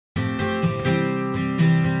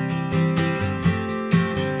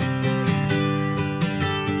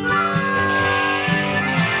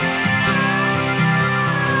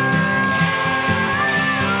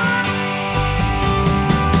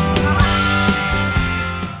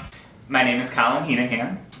My name is Colin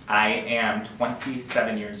Henehan. I am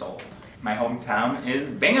 27 years old. My hometown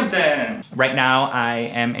is Binghamton. Right now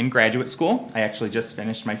I am in graduate school. I actually just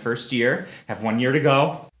finished my first year. I have 1 year to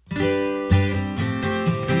go.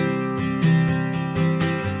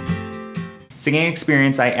 Singing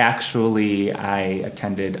experience, I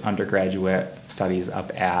attended undergraduate studies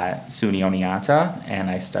up at SUNY Oneonta, and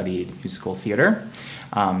I studied musical theater.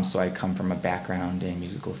 So I come from a background in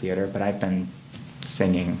musical theater, but I've been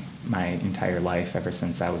singing my entire life ever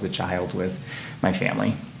since I was a child with my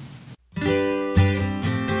family.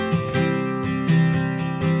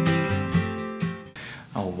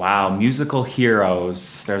 Oh wow, musical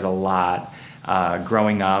heroes, there's a lot.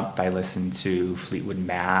 Growing up, I listened to Fleetwood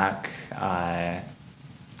Mac.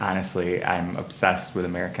 Honestly, I'm obsessed with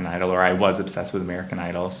American Idol, or I was obsessed with American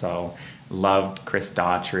Idol, so loved Chris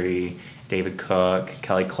Daughtry, David Cook.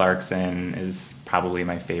 Kelly Clarkson is probably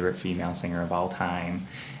my favorite female singer of all time.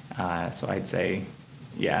 So I'd say,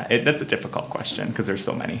 yeah, that's a difficult question because there's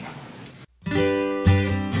so many.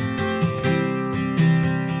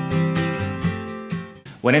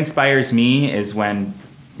 What inspires me is when,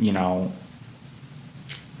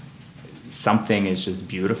 something is just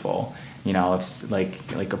beautiful. If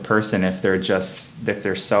like a person, if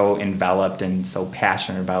they're so enveloped and so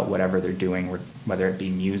passionate about whatever they're doing, whether it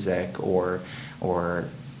be music or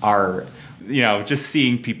art, just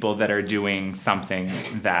seeing people that are doing something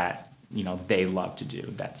that they love to do.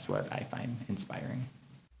 That's what I find inspiring.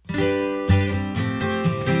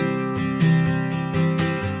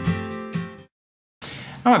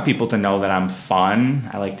 I want people to know that I'm fun.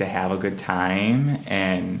 I like to have a good time,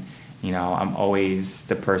 and I'm always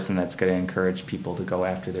the person that's going to encourage people to go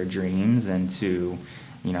after their dreams and to,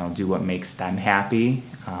 do what makes them happy,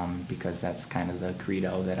 because that's kind of the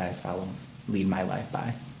credo that I lead my life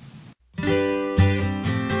by.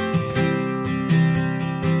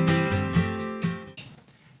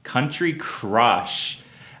 Country crush.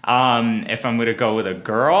 If I'm going to go with a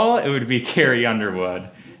girl, it would be Carrie Underwood.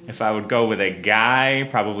 If I would go with a guy,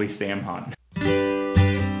 probably Sam Hunt.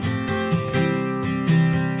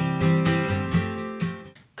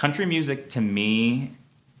 Country music, to me,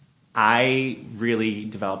 I really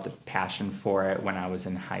developed a passion for it when I was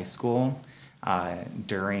in high school.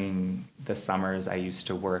 During the summers, I used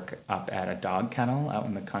to work up at a dog kennel out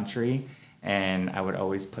in the country, and I would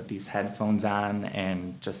always put these headphones on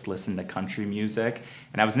and just listen to country music.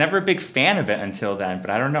 And I was never a big fan of it until then, but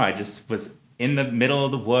I don't know, I just was in the middle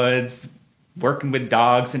of the woods, working with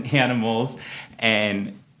dogs and animals,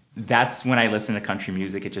 and that's when I listen to country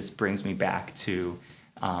music. It just brings me back to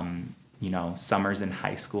summers in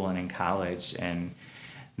high school and in college, and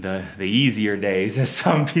the easier days, as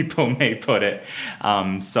some people may put it.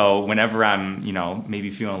 So whenever I'm, maybe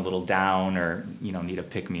feeling a little down or, need a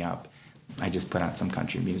pick-me-up, I just put on some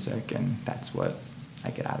country music, and that's what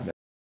I get out of it.